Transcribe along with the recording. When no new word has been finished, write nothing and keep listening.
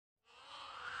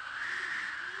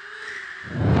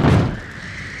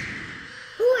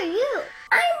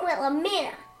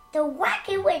Wilhelmina, the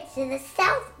Wacky Witch in the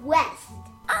Southwest.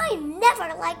 I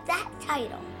never liked that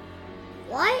title.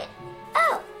 What?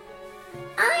 Oh,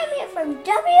 I'm here from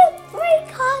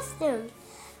W3 Costumes.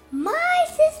 My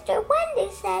sister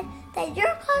Wendy said that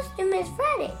your costume is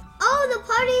ready. Oh, the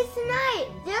party's tonight.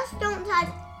 Just don't touch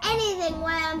anything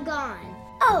while I'm gone.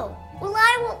 Oh, well,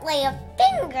 I won't lay a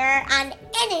finger on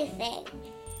anything.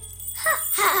 Ha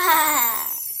ha ha!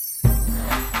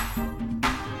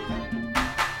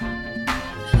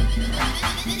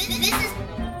 This is your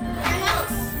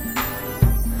house.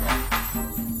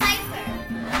 Piper.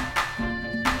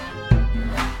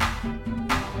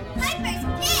 Piper's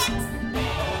Picks.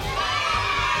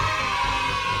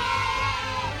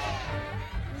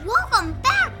 Welcome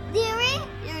back, dearie.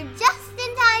 You're just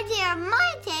in time to hear my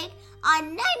take on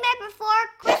Nightmare Before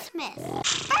Christmas.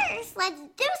 First, let's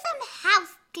do some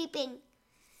housekeeping.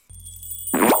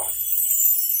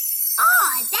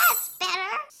 Oh, that's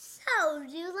better. So,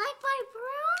 do you like my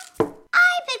broom?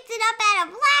 I picked it up at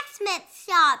a blacksmith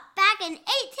shop back in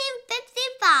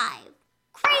 1855.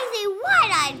 Crazy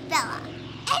wide-eyed fella.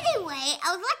 Anyway,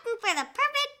 I was looking for the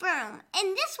perfect broom,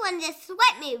 and this one just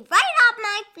swept me right off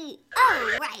my feet.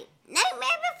 Oh, right.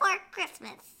 Nightmare Before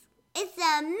Christmas. It's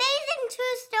an amazing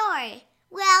true story.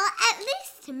 Well, at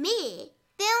least to me.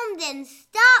 Filmed in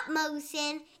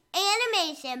stop-motion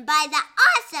animation by the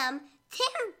awesome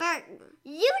Tim Burton.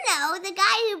 You know, the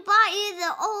guy who brought you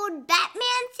the old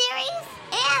Batman series,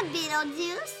 and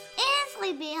Beetlejuice, and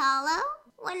Sleepy Hollow,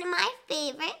 one of my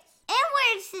favorites,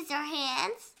 Edward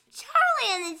Scissorhands,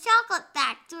 Charlie and the Chocolate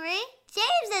Factory,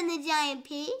 James and the Giant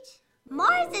Peach,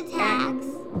 Mars Attacks.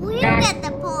 Well, you get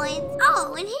the point.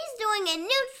 Oh, and he's doing a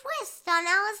new twist on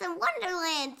Alice in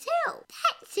Wonderland, too.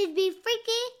 That should be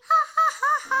freaky. Ha ha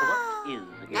ha ha.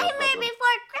 Nightmare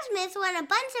Before Christmas won a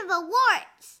bunch of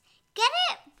awards. Get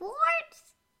it?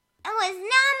 Awards? And was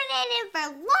nominated for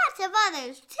lots of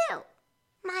others, too.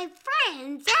 My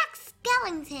friend, Jack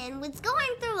Skellington, was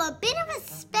going through a bit of a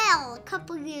spell a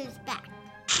couple years back.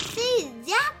 See,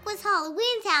 Jack was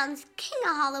Halloween Town's king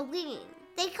of Halloween.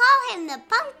 They call him the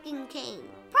Pumpkin King.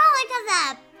 Probably because of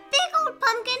that big old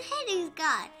pumpkin head he's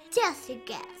got. Just a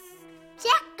guess.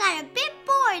 Jack got a bit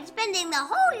bored spending the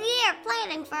whole year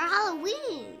planning for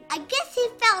Halloween. I guess he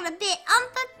felt a bit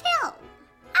unfulfilled.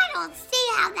 I don't see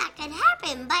how that could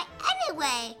happen, but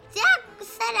anyway, Jack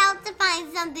set out to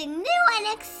find something new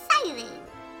and exciting.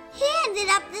 He ended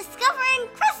up discovering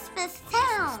Christmas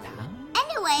Town.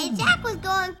 Anyway, Jack was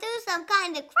going through some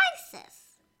kind of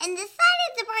crisis and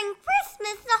decided to bring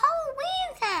Christmas to Halloween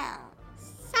Town.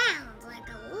 Sounds like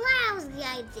a lousy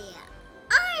idea.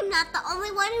 I'm not the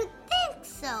only one who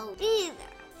thinks so either.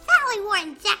 Sally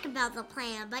warned Jack about the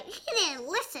plan, but he didn't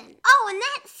listen. Oh, and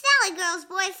that Sally girl's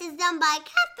voice is done by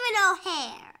Catherine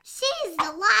O'Hare. She's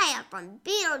Delia from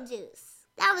Beetlejuice.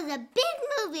 That was a big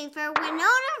movie for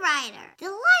Winona Ryder.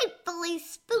 Delightfully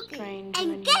spooky.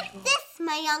 And get this,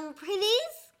 my young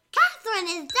pretties. Catherine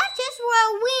is Duchess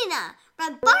Rowena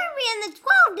from Barbie and the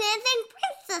 12 Dancing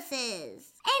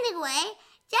Princesses. Anyway,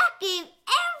 Jack gave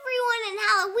everyone in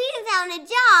Halloween Town a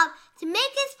job to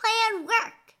make his plan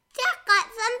work. Jack got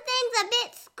some things a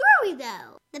bit screwy,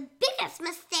 though. The biggest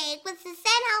mistake was to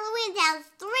send Halloween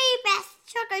Town's 3 best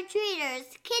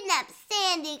trick-or-treaters to kidnap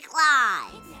Sandy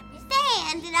Claus. They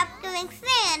ended up giving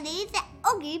Sandy to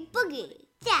Oogie Boogie,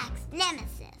 Jack's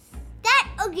nemesis. That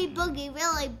Oogie Boogie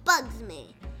really bugs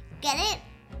me. Get it?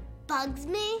 Bugs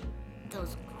me?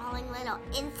 Those crawling little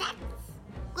insects?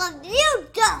 Well, you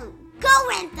don't! Go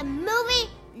rent the movie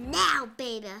now,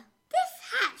 beta. This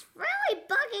hat's really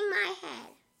bugging my head.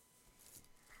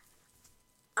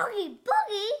 Oogie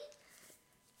Boogie?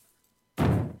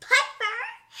 Piper?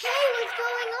 Hey, what's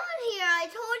going on here? I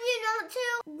told you not to.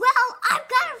 Well, I've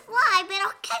got to fly, but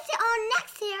I'll catch you on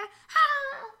next year.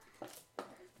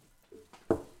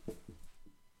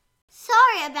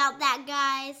 Sorry about that,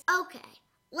 guys. Okay,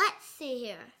 let's see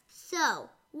here. So,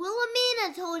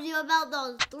 Wilhelmina told you about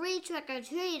those 3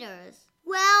 trick-or-treaters.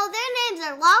 Well, their names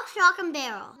are Lock, Shock, and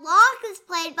Barrel. Lock is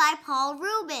played by Paul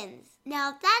Rubens. Now,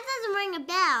 if that doesn't ring a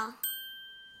bell,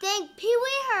 think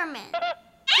Pee-wee Herman.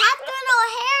 Catherine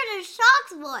O'Hare is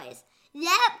Shock's voice.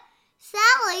 Yep,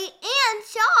 Sally and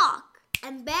Shock.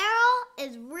 And Barrel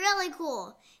is really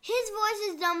cool. His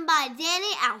voice is done by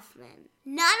Danny Elfman.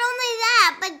 Not only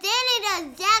that, but Danny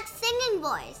does Jack's singing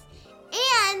voice.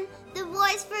 And the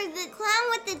voice for the clown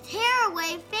with the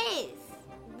tearaway face.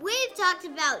 We've talked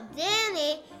about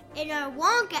Danny in our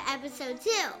Wonka episode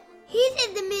too. He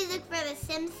did the music for The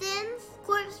Simpsons,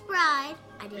 Corpse Bride.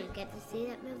 I didn't get to see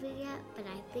that movie yet, but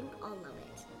I think I'll love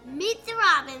it. Meet the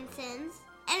Robinsons,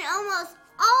 and almost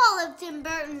all of Tim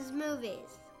Burton's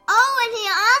movies. Oh, and he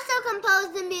also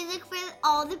composed the music for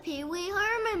all the Pee Wee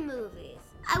Herman movies.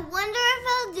 I wonder if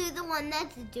he'll do the one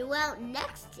that's due out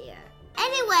next year.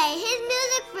 Anyway, his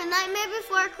music for Nightmare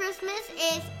Before Christmas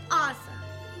is awesome.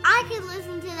 I could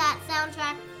listen to that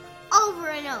soundtrack over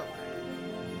and over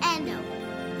and over.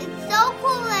 It's so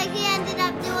cool that he ended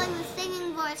up doing the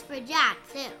singing voice for Jack,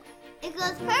 too. It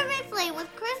goes perfectly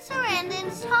with Chris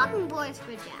Sarandon's talking voice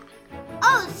for Jack.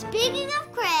 Oh, speaking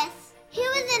of Chris, he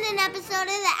was in an episode of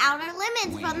The Outer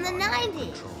Limits from the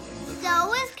 90s. So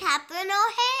was Catherine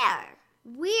O'Hare.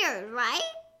 Weird, right?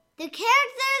 The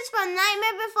characters from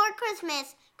Nightmare Before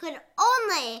Christmas could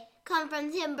only come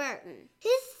from Tim Burton.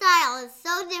 His style is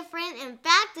so different, in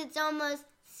fact, it's almost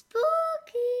spooky.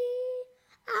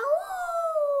 Ow!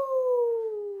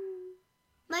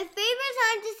 My favorite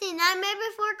time to see Nightmare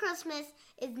Before Christmas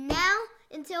is now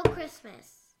until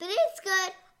Christmas. But it's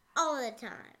good all the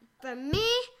time. For me,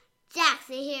 Jack's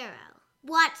a hero.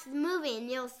 Watch the movie and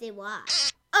you'll see why.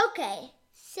 Okay,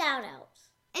 shout-outs.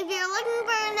 If you're looking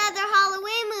for another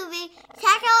Halloween movie,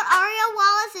 check out Aria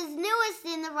Wallace's newest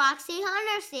in the Roxy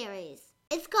Hunter series.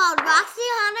 It's called Roxy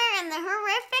Hunter and the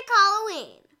Horrific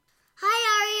Halloween. Hi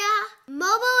Aria,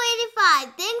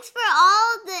 Mobile85, thanks for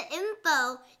all the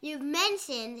info you've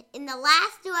mentioned in the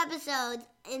last 2 episodes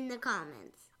in the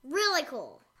comments. Really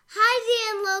cool. Hi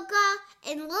Gian Loca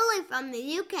and Lily from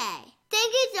the UK.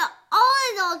 Thank you to all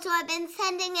adults who have been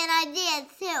sending in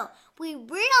ideas too. We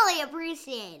really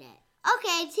appreciate it.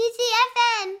 Okay,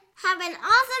 TTFN, have an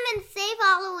awesome and safe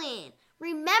Halloween.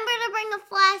 Remember to bring a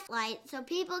flashlight so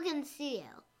people can see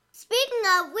you. Speaking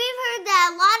of, we've heard that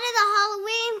a lot of the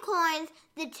Halloween coins,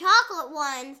 the chocolate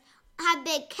ones, have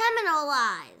been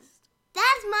criminalized.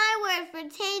 That's my word for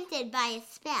tainted by a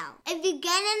spell. If you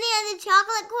get any of the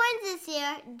chocolate coins this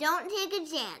year, don't take a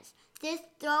chance. Just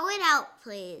throw it out,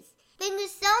 please. Thank you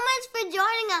so much for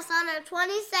joining us on our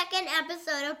 22nd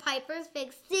episode of Piper's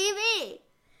Picks TV.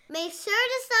 Make sure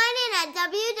to sign in at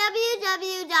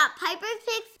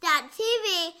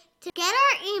www.piperspicks.tv to get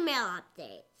our email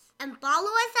updates. And follow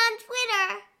us on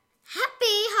Twitter.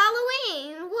 Happy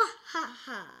Halloween!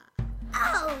 Wahaha!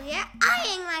 Oh, you're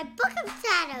eyeing my book of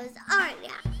shadows, aren't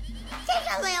ya? Take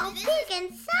a little peek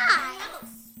inside.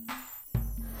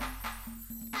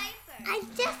 I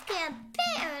just can't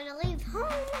bear to leave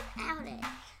home without it.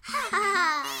 Ha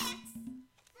ha!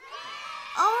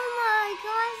 Oh my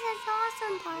gosh, that's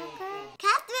awesome, Parker.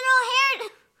 Catherine O'Hare!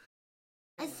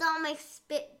 I saw my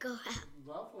spit go out.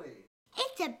 Lovely.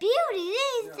 It's a beauty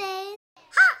these days.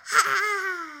 Ha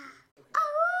ha!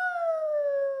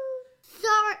 Oh!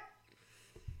 Sorry.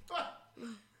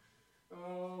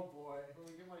 Oh boy, let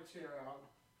me get my chair out.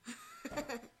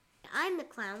 I'm the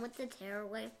clown with the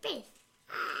tearaway face.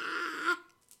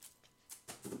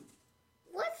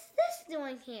 What's this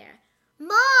doing here?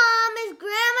 Mom, is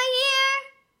Grandma here?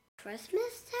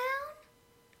 Christmas